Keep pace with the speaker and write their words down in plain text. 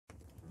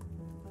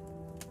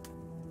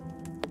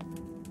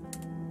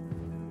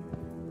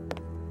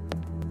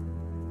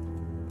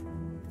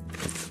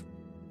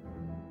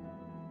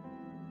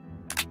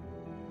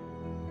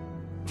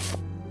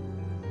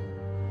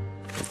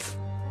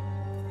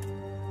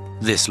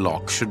This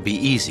lock should be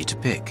easy to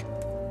pick.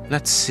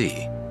 Let's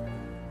see.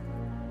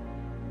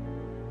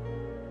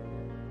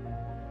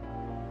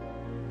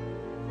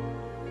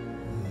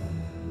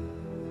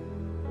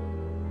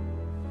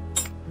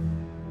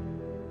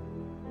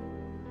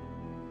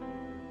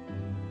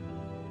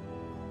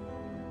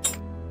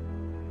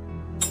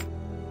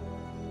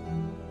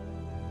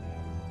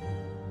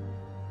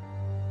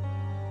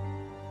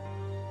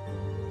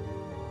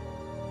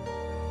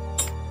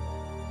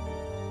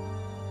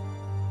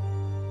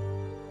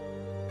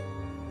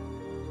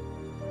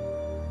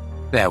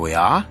 There we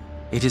are.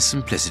 It is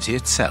simplicity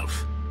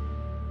itself.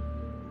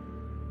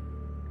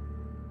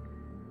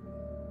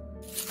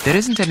 There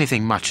isn't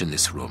anything much in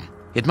this room.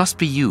 It must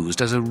be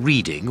used as a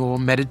reading or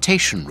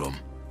meditation room.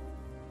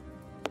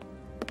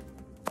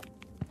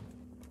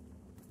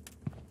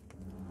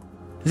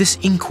 This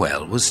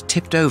inkwell was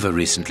tipped over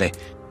recently.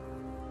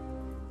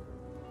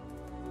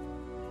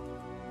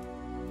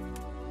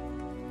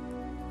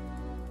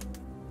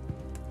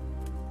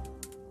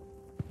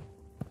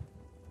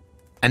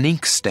 An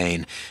ink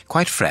stain,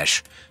 quite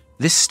fresh.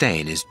 This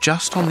stain is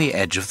just on the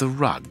edge of the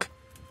rug.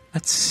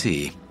 Let's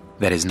see.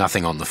 There is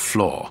nothing on the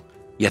floor,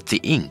 yet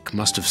the ink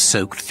must have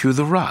soaked through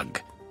the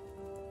rug.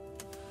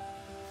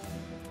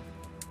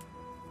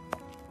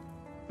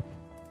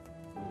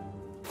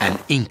 An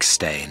ink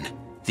stain.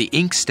 The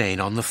ink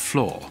stain on the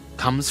floor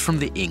comes from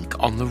the ink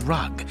on the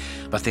rug,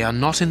 but they are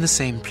not in the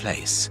same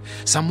place.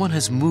 Someone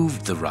has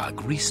moved the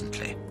rug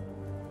recently.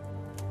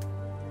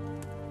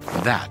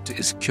 That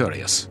is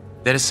curious.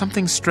 There is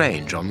something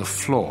strange on the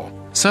floor.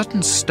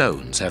 Certain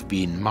stones have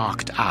been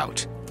marked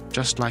out,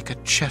 just like a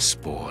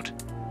chessboard.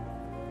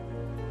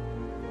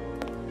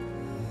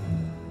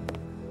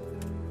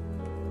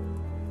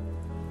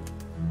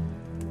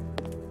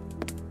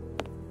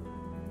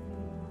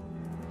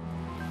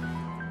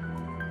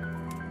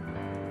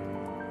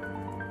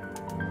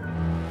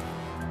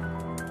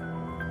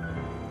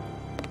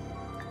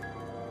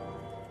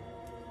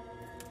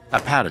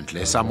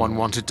 Apparently, someone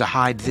wanted to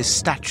hide this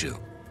statue.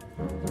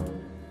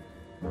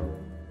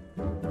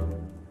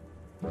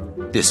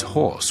 This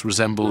horse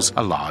resembles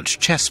a large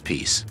chess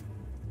piece.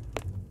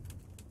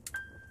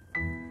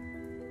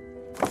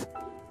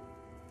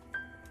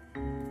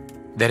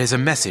 There is a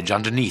message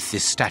underneath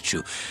this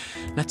statue.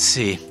 Let's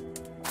see.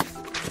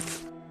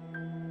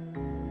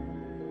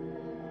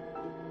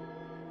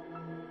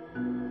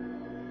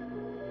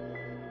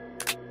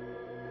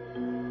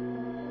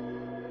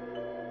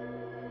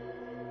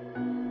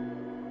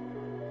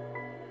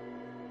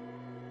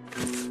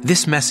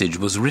 This message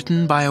was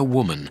written by a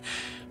woman,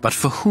 but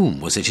for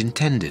whom was it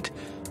intended?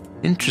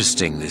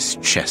 Interesting, this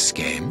chess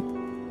game.